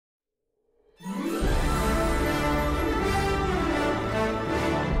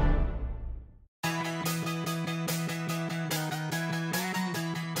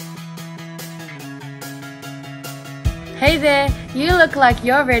Hey there, you look like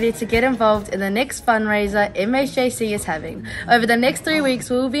you're ready to get involved in the next fundraiser MHJC is having. Over the next 3 weeks,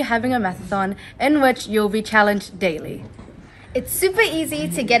 we will be having a math-a-thon in which you'll be challenged daily. It's super easy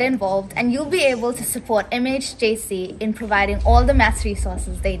to get involved and you'll be able to support MHJC in providing all the maths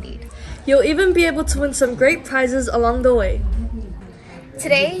resources they need. You'll even be able to win some great prizes along the way.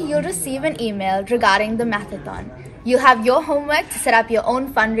 Today, you'll receive an email regarding the math-a-thon. You'll have your homework to set up your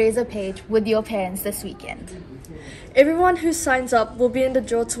own fundraiser page with your parents this weekend. Everyone who signs up will be in the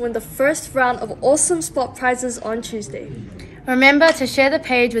draw to win the first round of awesome spot prizes on Tuesday. Remember to share the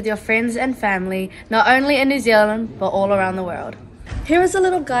page with your friends and family, not only in New Zealand, but all around the world. Here is a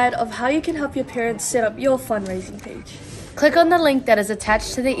little guide of how you can help your parents set up your fundraising page. Click on the link that is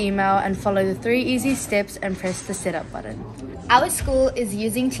attached to the email and follow the 3 easy steps and press the setup button. Our school is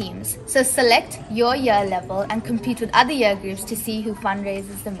using Teams, so select your year level and compete with other year groups to see who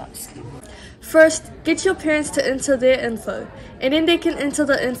fundraises the most. First, get your parents to enter their info, and then they can enter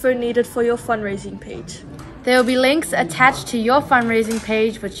the info needed for your fundraising page. There will be links attached to your fundraising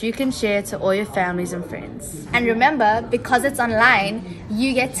page which you can share to all your families and friends. And remember, because it's online,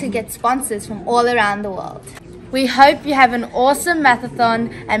 you get to get sponsors from all around the world. We hope you have an awesome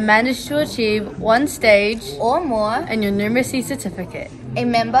math-a-thon and manage to achieve 1 stage Or more, and your numeracy certificate. a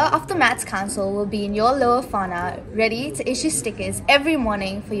member of the Maths Council will be in your lower fauna ready to issue stickers every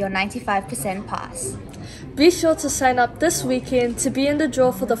morning for your 95% pass. Be sure to sign up this weekend to be in the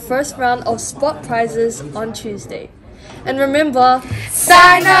draw for the first round of spot prizes on Tuesday. And remember,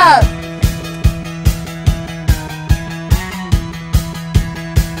 Sign up!